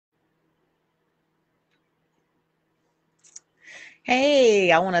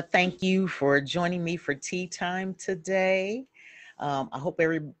Hey, I want to thank you for joining me for tea time today. I hope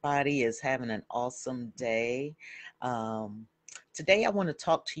everybody is having an awesome day. Um, Today, I want to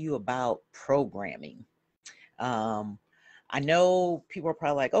talk to you about programming. Um, I know people are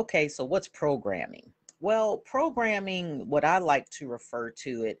probably like, okay, so what's programming? Well, programming, what I like to refer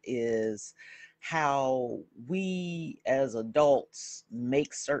to it is how we as adults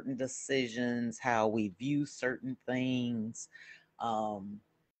make certain decisions, how we view certain things, um,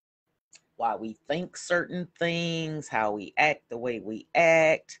 why we think certain things, how we act the way we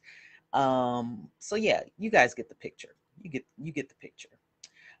act. So yeah, you guys get the picture. You get the picture.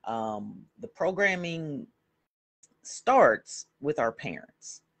 The programming starts with our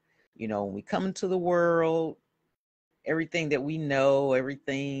parents. When we come into the world, everything that we know,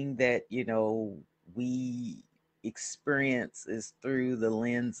 everything that, we experience is through the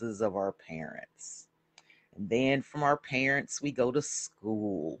lenses of our parents. And then from our parents, we go to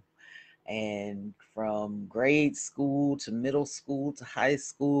school. And from grade school to middle school to high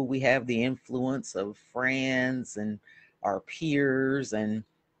school, we have the influence of friends and our peers. And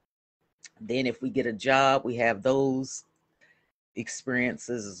then if we get a job, we have those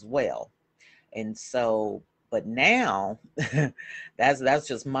experiences as well. And so, but now that's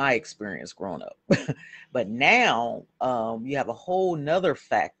just my experience growing up. But now you have a whole nother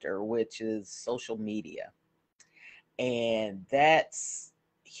factor, which is social media, and that's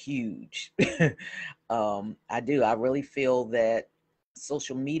huge. I really feel that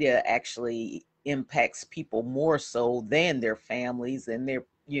social media actually impacts people more so than their families and their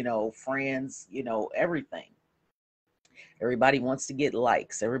friends, everything. Everybody wants to get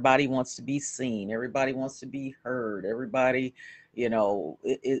likes. Everybody wants to be seen. Everybody wants to be heard. Everybody,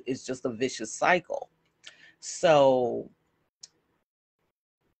 it's just a vicious cycle. So,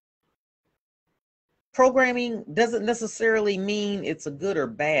 programming doesn't necessarily mean it's a good or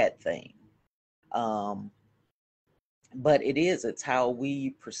bad thing. Um, but it's how we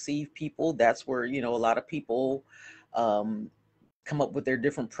perceive people. That's where, a lot of people um, come up with their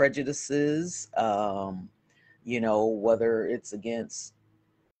different prejudices, whether it's against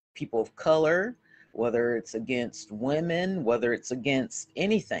people of color, whether it's against women, whether it's against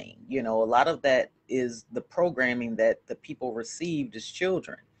anything. A lot of that is the programming that the people received as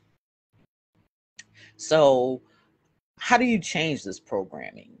children. So, how do you change this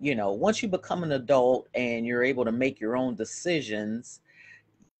programming? Once you become an adult and you're able to make your own decisions,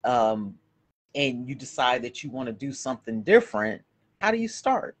 um, and you decide that you want to do something different, how do you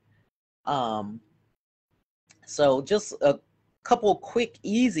start? Um, so, just a couple quick,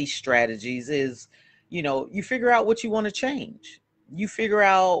 easy strategies is, you figure out what you want to change. You figure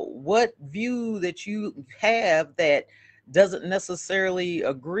out what view that you have that doesn't necessarily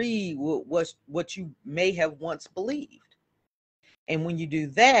agree with what you may have once believed. And when you do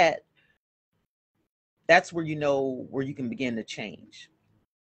that, that's where you know where you can begin to change.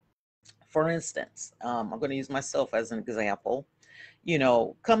 For instance, I'm going to use myself as an example.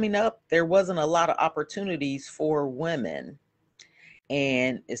 Coming up, there wasn't a lot of opportunities for women,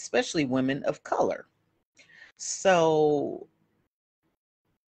 and especially women of color. So,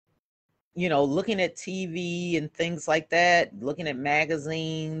 looking at TV and things like that, looking at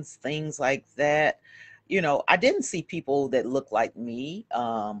magazines, things like that, I didn't see people that looked like me.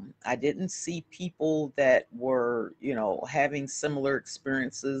 I didn't see people that were, having similar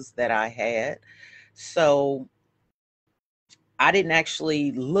experiences that I had. So, I didn't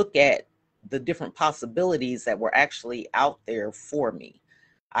actually look at the different possibilities that were actually out there for me.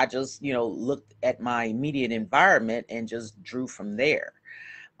 I just, looked at my immediate environment and just drew from there.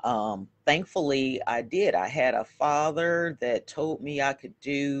 Thankfully, I did. I had a father that told me I could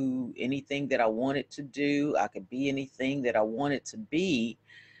do anything that I wanted to do, I could be anything that I wanted to be.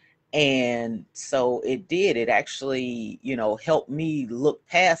 And so it did. It actually, helped me look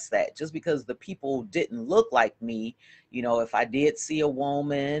past that. Just because the people didn't look like me, if I did see a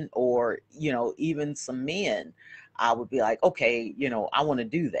woman or, even some men, I would be like, okay, I want to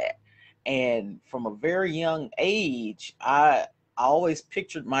do that. And from a very young age, I always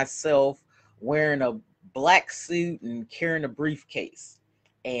pictured myself wearing a black suit and carrying a briefcase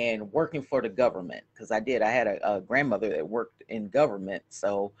and working for the government, because I did. I had a grandmother that worked in government.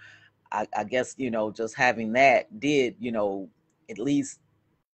 So I guess, just having that did, at least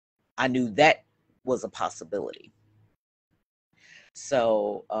I knew that was a possibility.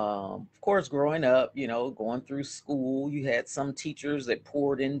 So, of course, growing up, going through school, you had some teachers that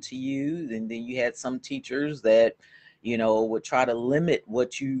poured into you, and then you had some teachers that, would try to limit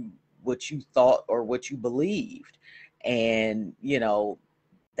what you thought or what you believed. And,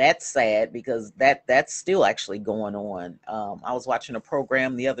 That's sad because that's still actually going on. I was watching a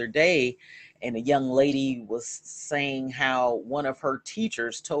program the other day, and a young lady was saying how one of her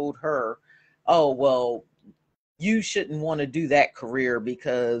teachers told her, "Oh, well, you shouldn't want to do that career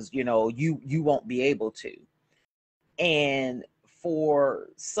because you won't be able to." And for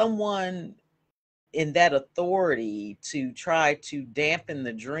someone in that authority to try to dampen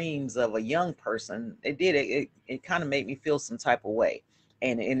the dreams of a young person, it kind of made me feel some type of way.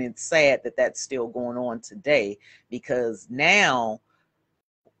 And it's sad that that's still going on today, because now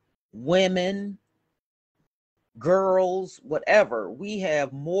women, girls, whatever, we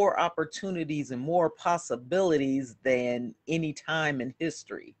have more opportunities and more possibilities than any time in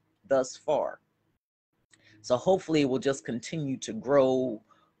history thus far. So hopefully it will just continue to grow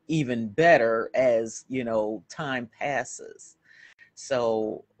even better as, time passes.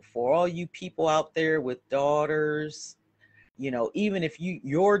 So for all you people out there with daughters, even if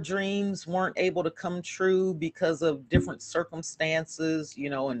your dreams weren't able to come true because of different circumstances,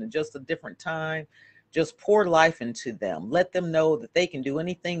 and just a different time, just pour life into them. Let them know that they can do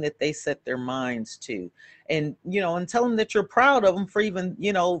anything that they set their minds to. And tell them that you're proud of them for even,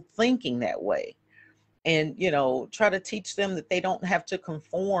 thinking that way. And try to teach them that they don't have to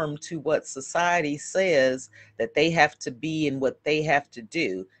conform to what society says that they have to be and what they have to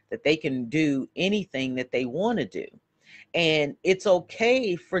do, that they can do anything that they want to do. And it's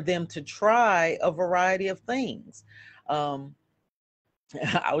okay for them to try a variety of things. um,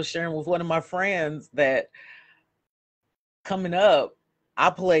 I was sharing with one of my friends that coming up, I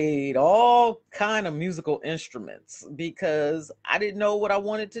played all kind of musical instruments because I didn't know what I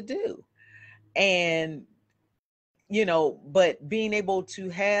wanted to do. And but being able to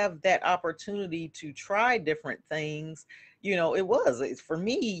have that opportunity to try different things, it's for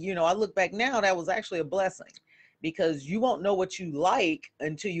me, I look back now, that was actually a blessing, because you won't know what you like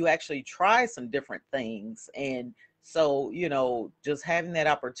until you actually try some different things. And so, just having that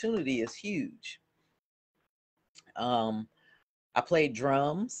opportunity is huge. um I played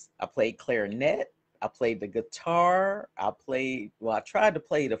drums, I played clarinet, I played the guitar, I tried to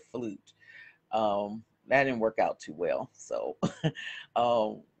play the flute. That didn't work out too well. So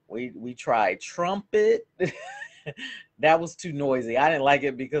we tried trumpet. That was too noisy. I didn't like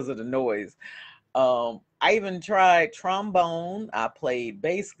it because of the noise. I even tried trombone. I played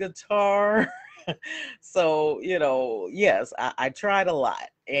bass guitar. So, yes, I tried a lot.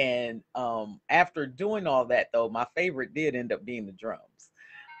 And after doing all that, though, my favorite did end up being the drums.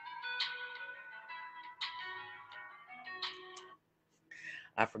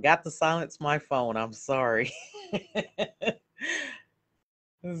 I forgot to silence my phone. I'm sorry.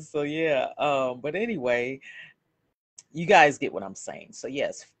 So yeah, but anyway, you guys get what I'm saying. So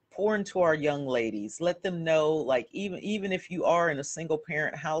yes, pour into our young ladies. Let them know, like, even if you are in a single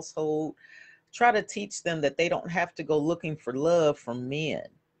parent household, try to teach them that they don't have to go looking for love from men.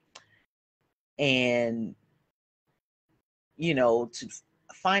 And to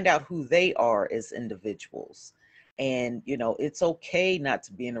find out who they are as individuals. And it's okay not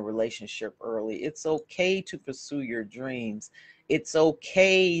to be in a relationship early. It's okay to pursue your dreams. It's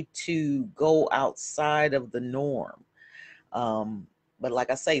okay to go outside of the norm. But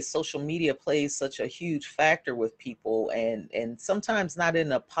like I say, social media plays such a huge factor with people, and sometimes not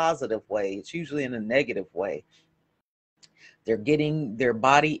in a positive way. It's usually in a negative way. They're getting their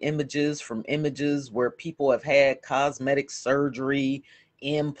body images from images where people have had cosmetic surgery,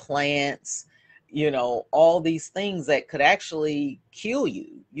 implants, all these things that could actually kill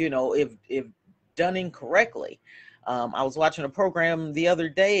you, if done incorrectly. I was watching a program the other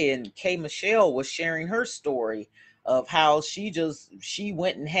day, and Kay Michelle was sharing her story of how she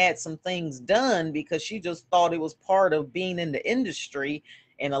went and had some things done because she just thought it was part of being in the industry,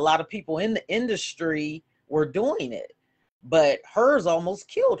 and a lot of people in the industry were doing it, but hers almost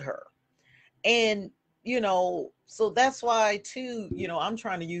killed her. And so that's why too, I'm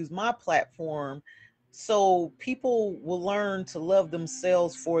trying to use my platform so people will learn to love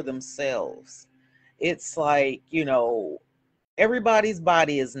themselves for themselves. It's like, everybody's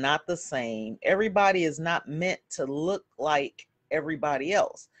body is not the same. Everybody is not meant to look like everybody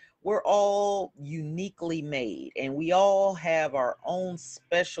else. We're all uniquely made, and we all have our own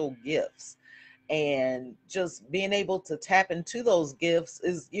special gifts. And just being able to tap into those gifts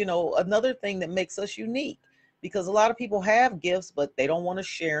is, another thing that makes us unique, because a lot of people have gifts but they don't want to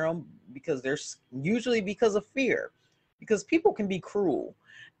share them because there's usually because of fear, because people can be cruel.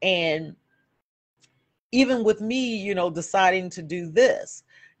 And even with me, deciding to do this,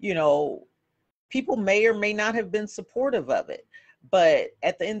 you know, people may or may not have been supportive of it. But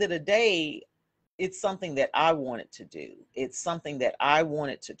at the end of the day, it's something that I wanted to do. It's something that I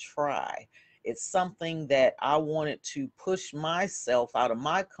wanted to try. It's something that I wanted to push myself out of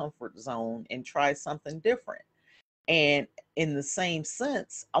my comfort zone and try something different. And in the same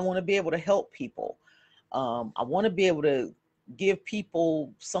sense, I want to be able to help people. I want to be able to give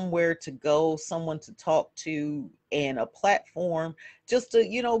people somewhere to go, someone to talk to, and a platform just to,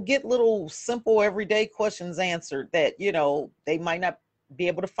 get little simple everyday questions answered that, they might not be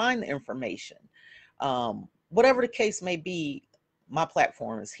able to find the information. Whatever the case may be, my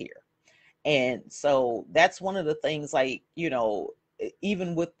platform is here. And so that's one of the things, like,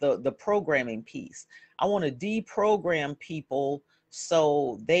 even with the programming piece, I want to deprogram people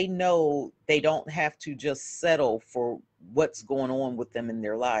so they know they don't have to just settle for what's going on with them in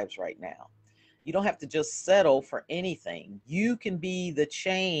their lives right now. You don't have to just settle for anything. You can be the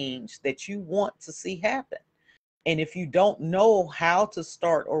change that you want to see happen. And if you don't know how to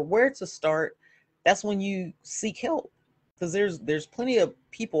start or where to start, that's when you seek help. Because there's plenty of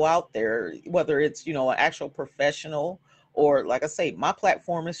people out there, whether it's, an actual professional, or, like I say, my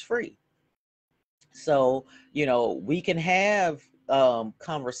platform is free. So, we can have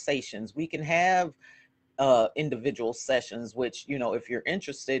conversations, we can have individual sessions, which, if you're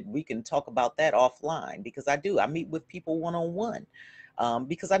interested, we can talk about that offline, because I meet with people one-on-one.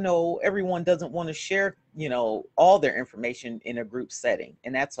 Because I know everyone doesn't want to share, all their information in a group setting,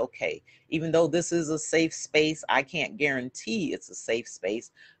 and that's okay. Even though this is a safe space, I can't guarantee it's a safe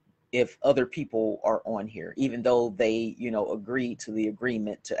space if other people are on here, even though they, agree to the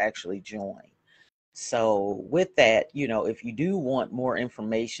agreement to actually join. So with that, if you do want more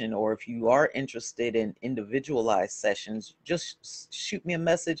information, or if you are interested in individualized sessions, just shoot me a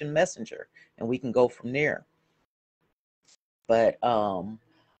message in Messenger and we can go from there. But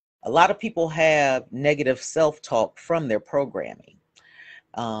a lot of people have negative self-talk from their programming.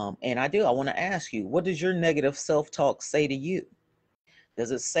 And I want to ask you, what does your negative self-talk say to you?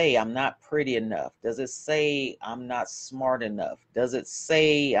 Does it say I'm not pretty enough? Does it say I'm not smart enough? Does it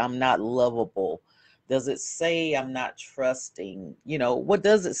say I'm not lovable? Does it say I'm not trusting? What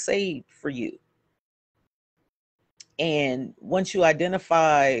does it say for you? And once you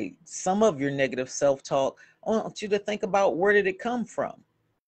identify some of your negative self-talk, I want you to think about, where did it come from?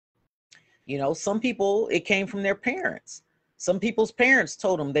 Some people, it came from their parents. Some people's parents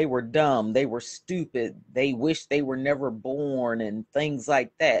told them they were dumb, they were stupid, they wish they were never born, and things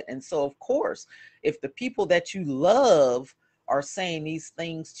like that. And so, of course, if the people that you love are saying these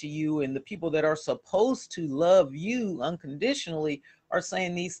things to you, and the people that are supposed to love you unconditionally are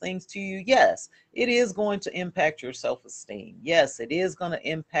saying these things to you, yes, it is going to impact your self-esteem. Yes, it is going to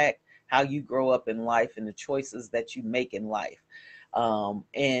impact how you grow up in life and the choices that you make in life.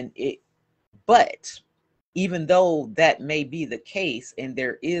 But even though that may be the case and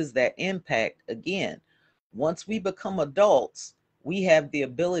there is that impact, again, once we become adults, we have the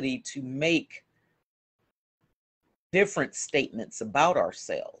ability to make different statements about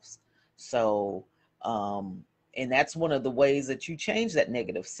ourselves. So, and that's one of the ways that you change that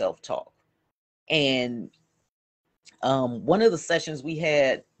negative self-talk. And one of the sessions we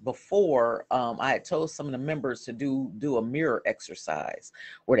had before, I had told some of the members to do a mirror exercise,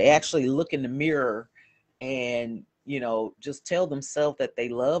 where they actually look in the mirror and, just tell themselves that they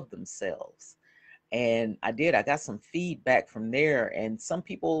love themselves. And I got some feedback from there, and some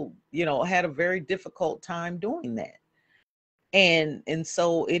people, had a very difficult time doing that. And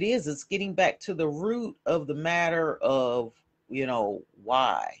so it's getting back to the root of the matter of,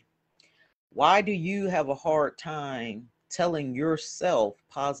 why do you have a hard time telling yourself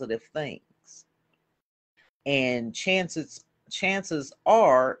positive things? And chances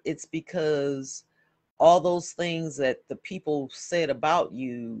are it's because all those things that the people said about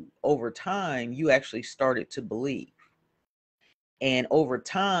you, over time, you actually started to believe. And over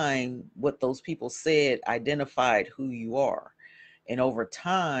time, what those people said identified who you are. And over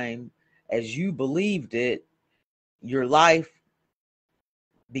time, as you believed it, your life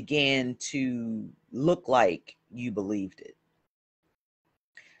began to look like you believed it.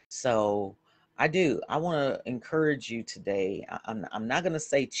 So I want to encourage you today. I'm not going to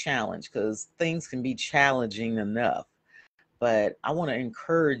say challenge, because things can be challenging enough, but I want to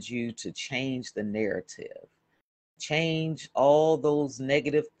encourage you to change the narrative. Change all those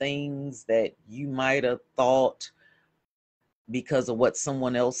negative things that you might have thought because of what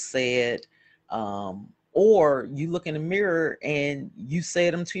someone else said. Or you look in the mirror and you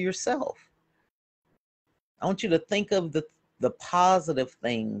say them to yourself. I want you to think of the positive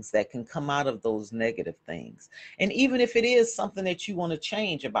things that can come out of those negative things. And even if it is something that you want to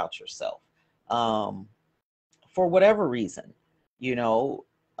change about yourself, for whatever reason, you know,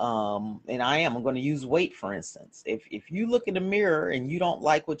 And I'm going to use weight, for instance. If you look in the mirror and you don't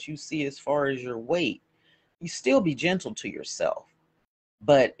like what you see as far as your weight, you still be gentle to yourself,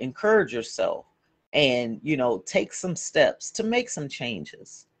 but encourage yourself and, take some steps to make some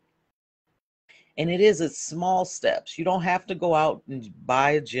changes. And it's small steps. You don't have to go out and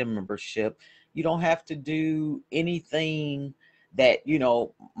buy a gym membership. You don't have to do anything that,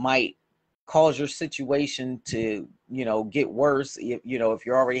 might cause your situation to, get worse. If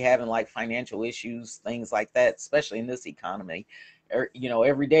you're already having like financial issues, things like that, especially in this economy,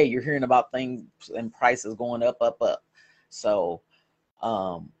 every day you're hearing about things and prices going up, up, up. So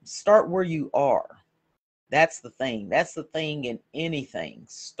start where you are. That's the thing. That's the thing in anything.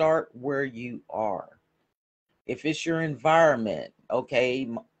 Start where you are. If it's your environment, okay,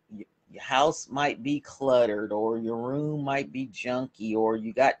 your house might be cluttered, or your room might be junky, or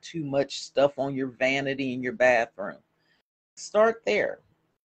you got too much stuff on your vanity in your bathroom. Start there.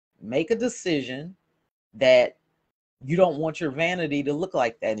 Make a decision that you don't want your vanity to look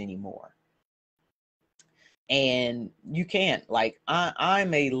like that anymore. And you can't, like,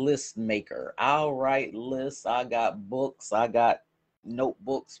 I'm a list maker. I'll write lists. I got books. I got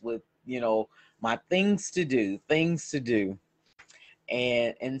notebooks with, my things to do.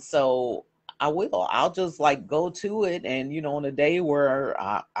 And so I'll just like go to it. And, on a day where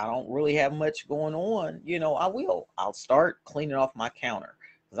I don't really have much going on, I'll start cleaning off my counter.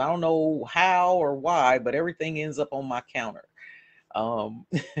 Because I don't know how or why, but everything ends up on my counter. And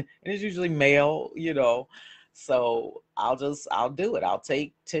it's usually mail, so I'll do it. I'll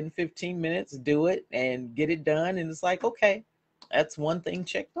take 10-15 minutes, do it and get it done. And it's like, okay, that's one thing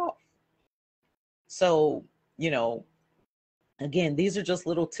checked off. So, again, these are just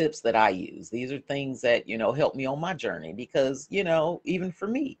little tips that I use. These are things that, help me on my journey, because, even for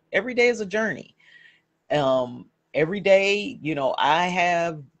me, every day is a journey. Every day, I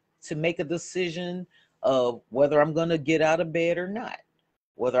have to make a decision of whether I'm going to get out of bed or not,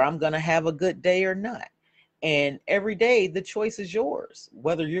 whether I'm going to have a good day or not. And every day, the choice is yours,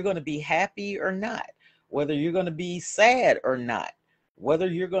 whether you're going to be happy or not, whether you're going to be sad or not, whether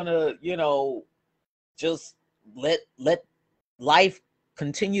you're going to, just let life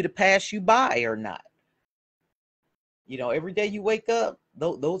continue to pass you by or not. Every day you wake up,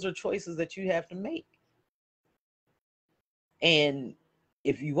 those are choices that you have to make. And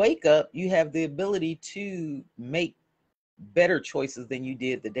if you wake up, you have the ability to make better choices than you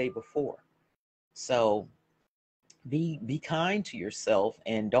did the day before. So be kind to yourself,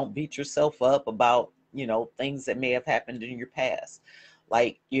 and don't beat yourself up about, things that may have happened in your past.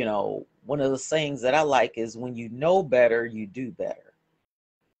 Like, one of the sayings that I like is, when you know better, you do better.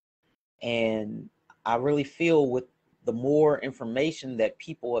 And I really feel with the more information that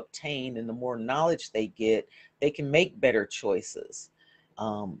people obtain and the more knowledge they get, they can make better choices.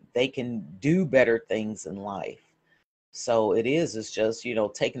 They can do better things in life. So it's just,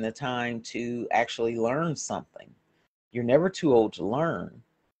 taking the time to actually learn something. You're never too old to learn.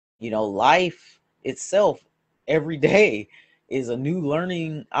 Life itself every day is a new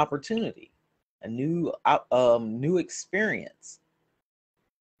learning opportunity, a new experience.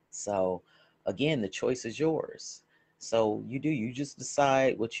 So again, the choice is yours. So you just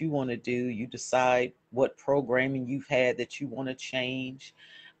decide what you want to do. You decide what programming you've had that you want to change.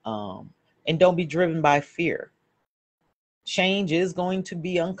 And don't be driven by fear. Change is going to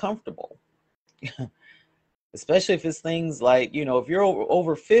be uncomfortable, especially if it's things like, if you're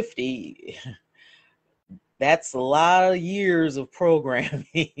over 50, that's a lot of years of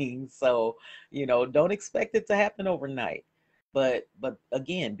programming. So, don't expect it to happen overnight. But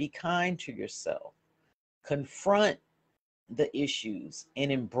again, be kind to yourself. Confront the issues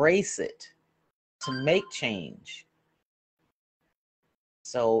and embrace it to make change.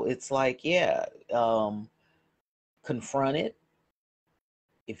 So it's like, yeah, confront it.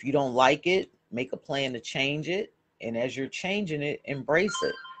 If you don't like it, make a plan to change it. And as you're changing it, embrace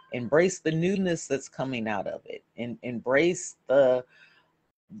it. Embrace the newness that's coming out of it, and embrace the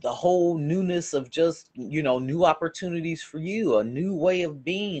whole newness of just, new opportunities for you, a new way of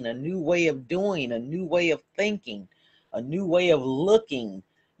being, a new way of doing, a new way of thinking, a new way of looking.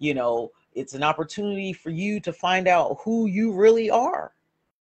 It's an opportunity for you to find out who you really are,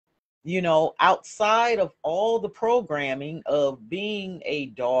 outside of all the programming of being a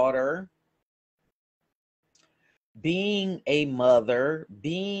daughter, being a mother,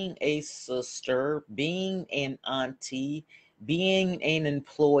 being a sister, being an auntie, being an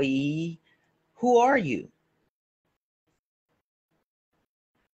employee. Who are you?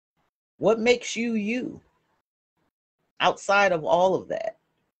 What makes you you outside of all of that?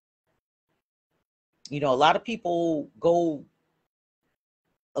 A lot of people go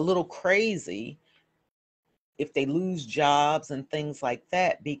a little crazy if they lose jobs and things like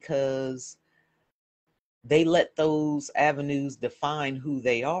that, because they let those avenues define who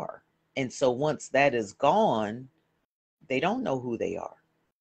they are. And so once that is gone, they don't know who they are.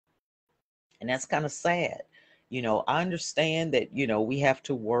 And that's kind of sad. I understand that, we have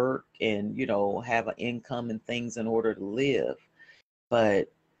to work and, have an income and things in order to live.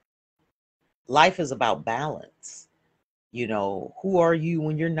 But life is about balance. Who are you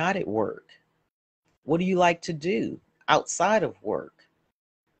when you're not at work? What do you like to do outside of work?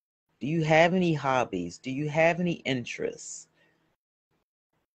 Do you have any hobbies? Do you have any interests?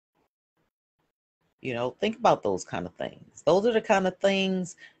 Think about those kind of things. Those are the kind of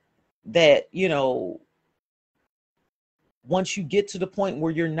things that, once you get to the point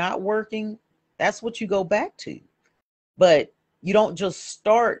where you're not working, that's what you go back to. But you don't just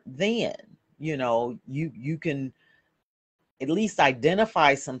start then. You can at least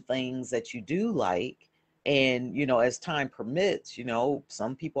identify some things that you do like. And, as time permits,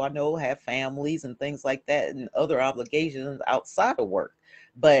 some people I know have families and things like that and other obligations outside of work.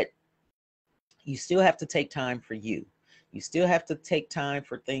 But you still have to take time for you. You still have to take time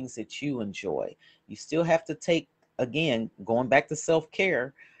for things that you enjoy. You still have to take, again, going back to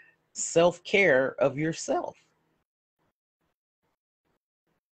self-care of yourself.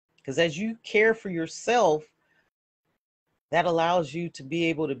 Because as you care for yourself, that allows you to be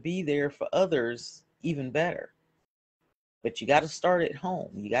able to be there for others even better. But you got to start at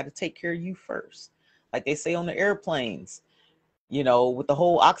home. You got to take care of you first. Like they say on the airplanes, with the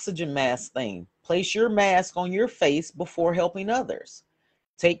whole oxygen mask thing, place your mask on your face before helping others.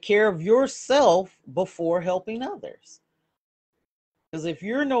 Take care of yourself before helping others. Because if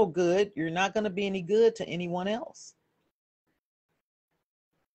you're no good, you're not going to be any good to anyone else.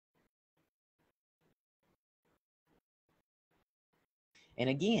 And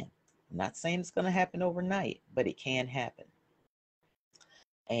again, I'm not saying it's going to happen overnight, but it can happen.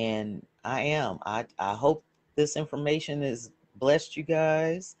 And I hope this information has blessed you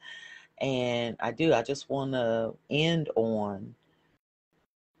guys. And I just want to end on,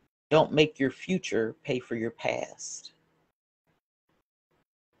 don't make your future pay for your past.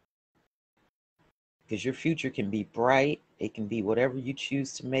 Because your future can be bright. It can be whatever you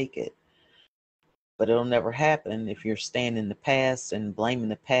choose to make it. But it'll never happen if you're staying in the past and blaming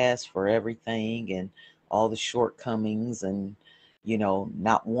the past for everything and all the shortcomings and,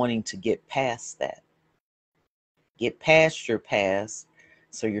 not wanting to get past that. Get past your past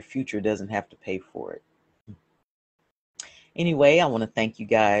so your future doesn't have to pay for it. Anyway, I want to thank you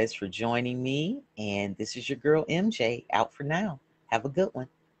guys for joining me. And this is your girl MJ out for now. Have a good one.